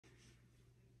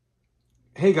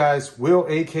Hey guys, Will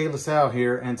A.K. LaSalle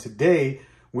here, and today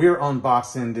we're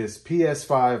unboxing this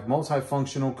PS5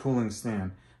 multifunctional cooling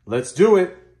stand. Let's do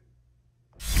it!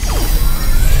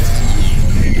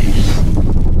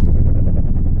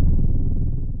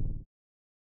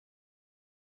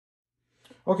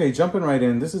 Okay, jumping right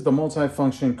in, this is the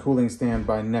multifunction cooling stand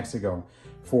by Nexigo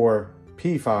for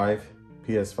P5,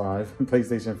 PS5,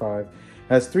 PlayStation 5.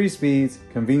 Has 3 speeds,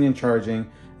 convenient charging,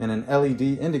 and an LED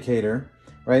indicator,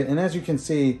 right? And as you can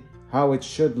see how it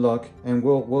should look, and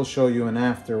we'll show you an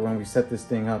after when we set this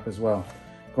thing up as well.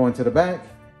 Going to the back,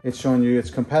 it's showing you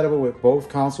it's compatible with both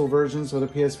console versions of the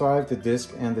PS5, the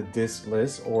disc and the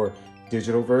discless or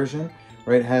digital version,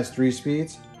 right? It has 3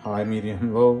 speeds, high,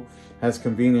 medium, low, has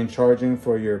convenient charging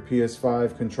for your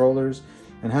PS5 controllers,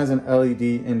 and has an LED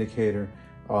indicator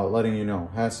letting you know.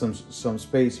 Has some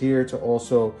space here to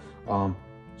also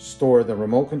store the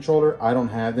remote controller. I don't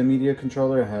have the media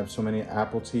controller. I have so many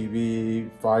Apple TV,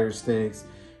 Fire Sticks,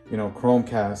 you know,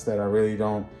 Chromecast that I really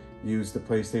don't use the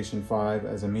PlayStation 5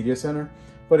 as a media center.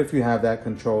 But if you have that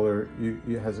controller,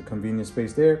 it has a convenient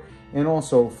space there, and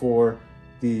also for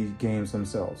the games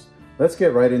themselves. Let's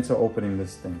get right into opening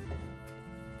this thing.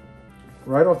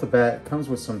 Right off the bat, it comes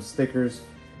with some stickers,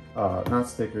 not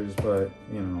stickers, but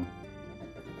you know,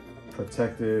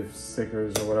 protective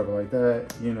stickers or whatever like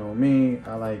that. You know me,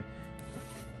 I like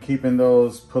keeping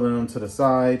those, pulling them to the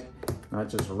side, not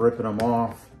just ripping them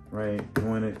off, right?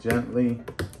 Doing it gently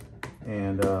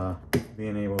and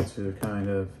being able to kind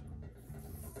of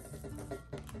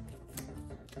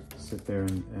sit there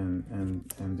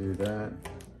and do that.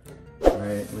 All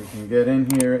right, we can get in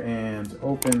here and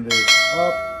open this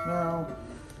up now.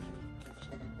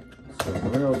 So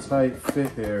real tight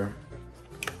fit there.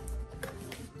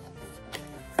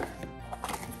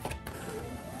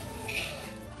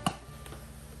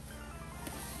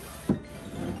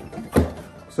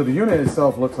 So the unit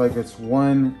itself looks like it's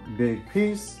one big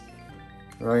piece,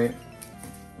 right?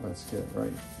 Let's get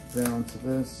right down to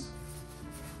this.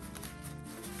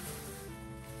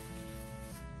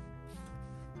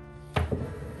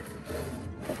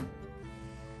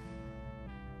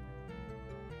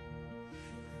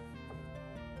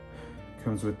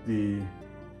 Comes with the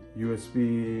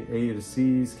USB A to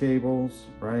C's cables,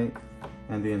 right?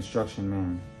 And the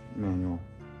instruction manual.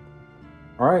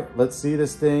 All right, let's see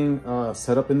this thing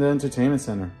set up in the entertainment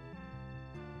center.